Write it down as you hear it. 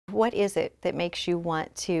What is it that makes you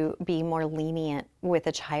want to be more lenient with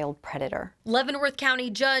a child predator? Leavenworth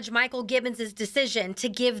County Judge Michael Gibbons' decision to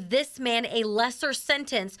give this man a lesser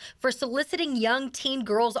sentence for soliciting young teen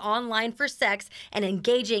girls online for sex and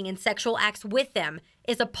engaging in sexual acts with them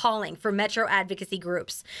is appalling for Metro advocacy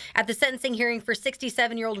groups. At the sentencing hearing for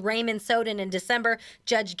 67-year-old Raymond Soden in December,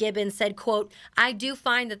 Judge Gibbons said, quote, "I do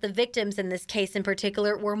find that the victims in this case in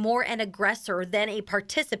particular were more an aggressor than a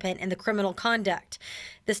participant in the criminal conduct."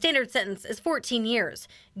 The standard sentence is 14 years.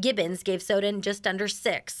 Gibbons gave Soden just under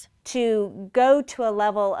 6. To go to a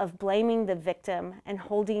level of blaming the victim and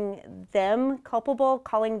holding them culpable,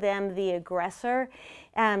 calling them the aggressor,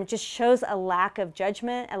 just shows a lack of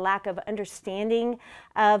judgment, a lack of understanding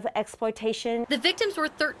of exploitation. The victims were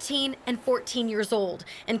 13 and 14 years old.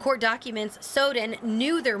 In court documents, Soden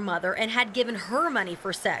knew their mother and had given her money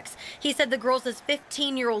for sex. He said the girls'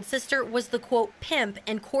 15-year-old sister was the, quote, pimp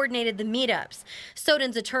and coordinated the meetups.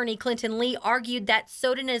 Soden's attorney, Clinton Lee, argued that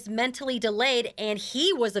Soden is mentally delayed and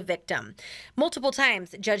he was a victim. Multiple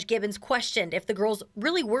times, Judge Gibbons questioned if the girls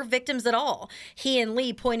really were victims at all. He and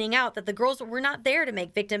Lee pointing out that the girls were not there to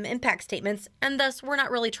make victim impact statements and thus were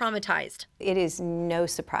not really traumatized. It is no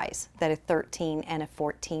surprise that a 13 and a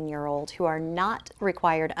 14-year-old who are not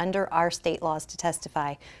required under our state laws to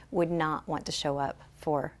testify would not want to show up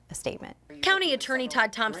for a statement. County Attorney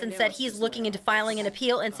Todd Thompson said he's looking into filing an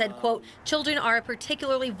appeal and said, quote, "Children are a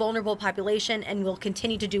particularly vulnerable population and will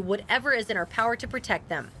continue to do whatever is in our power to protect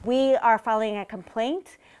them." We are filing a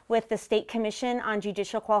complaint with the State Commission on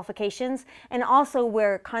Judicial Qualifications, and also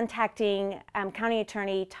we're contacting County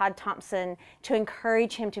Attorney Todd Thompson to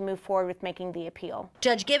encourage him to move forward with making the appeal.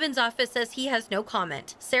 Judge Gibbons' office says he has no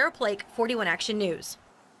comment. Sarah Blake, 41 Action News.